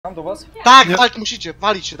Mam do was? Tak, walcz, musicie,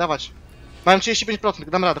 walić się, dawać. Mają 35%,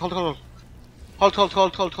 damy radę, hold. Hold.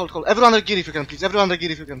 Everyone gear if you can, please. Everyone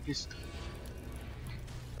gear if you can, please.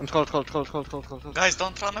 And hold. Guys,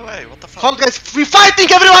 don't run away, what the fuck? Hold, guys, we're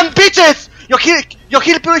fighting, everyone, bitches! You're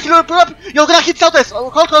up, you're gonna hit southwest.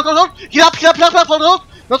 Hold. Heal up, hold.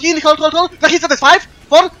 Not in, hold. Gonna hit southwest. 5,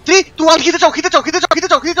 4, 3, 2, 1, hit the choke,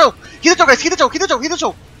 guys, hit the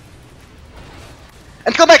choke.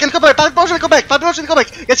 And come back, back motion, come back.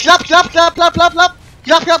 Yes, heal up, and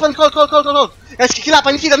hold. Guys, heal up,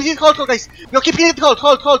 I need hold, guys. Yo, keep hitting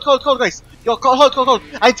hold, guys. Yo, hold.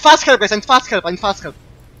 I need fast help, guys, Hold,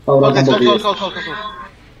 guys, hold.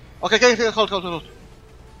 Okay, hold.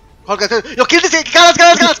 Hold, guys, yo, kill this, guys, kill the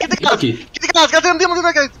guys, get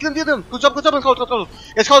them. Good job, and hold.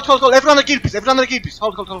 Yes, hold, everyone on the gear piece,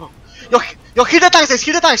 hold. Yo, hit the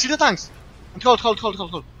tanks, And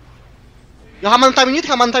hold. Yo, how many time you need?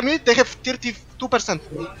 They have 32%.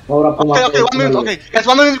 Okay, 1 minute, okay. Guys,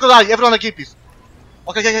 1 minute to die, everyone on the gear piece.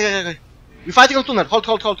 Okay. We're fighting on tunnel, hold.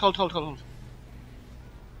 Hold.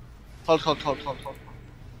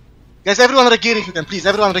 Guys, everyone on the gear if you can, please,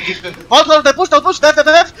 Hold, they push,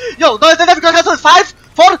 left. Yo, don't let them go, guys, 5,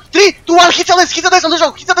 4, 3, 2, 1, hit the dice on the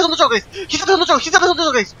choke,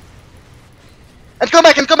 guys. And come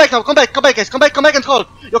back now, come back, guys, come back and hold.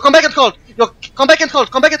 Yo, come back and hold, guys, They're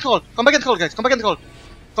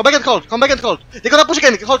gonna push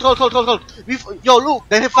again, hold. Yo, look,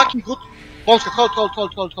 they have fucking good bombs, hold.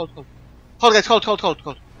 Hold, guys, hold.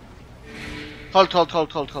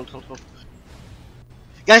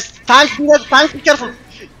 Guys, tanks, be careful.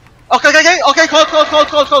 Okay,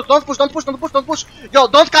 hold. Don't push. Yo,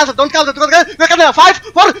 don't cancel. We're coming now. 5,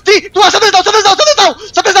 4, 3, 2, 1, shut this down.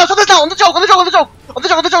 On the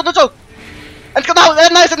choke. And come now,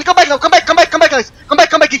 nice, and come back, guys. Come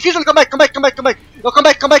back. If you don't come back. Yo, come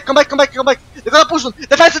back. They're gonna push them.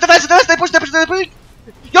 Defense, they push.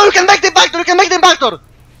 Yo, you can make them back door.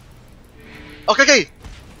 Okay,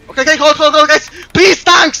 hold, guys. Please,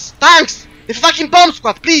 tanks. The fucking bomb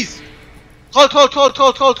squad, please! Hold. You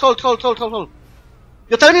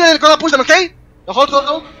tell me when you're gonna push them, okay? Yo, hold.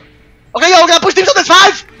 Okay, yo, we're gonna push them to this.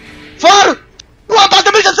 5, 4, 1, pass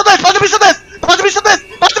the mission to this!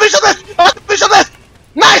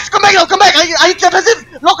 Nice! Come back! I need defensive!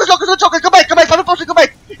 Locus, choke, come back! Come back!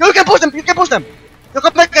 Yo, you can push them! Yo,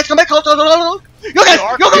 come back, guys, hold. Yo, guys,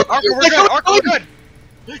 We're good!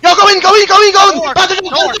 Yo, go in! Yo,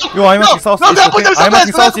 I'm at the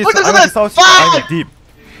southeast. I'm deep.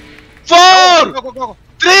 4,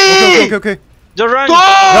 3, Okay. They're running! 2,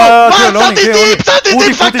 1, Loading, deep!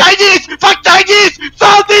 Fuck Chinese!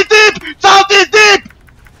 South is deep!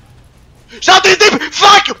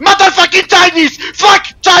 Fuck motherfucking Chinese!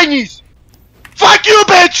 Fuck you,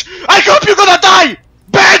 bitch! I hope you're gonna die!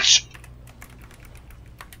 Bitch!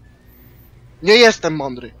 Nie jestem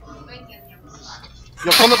mądry.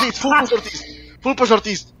 Yo, come northeast, full push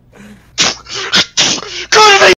northeast.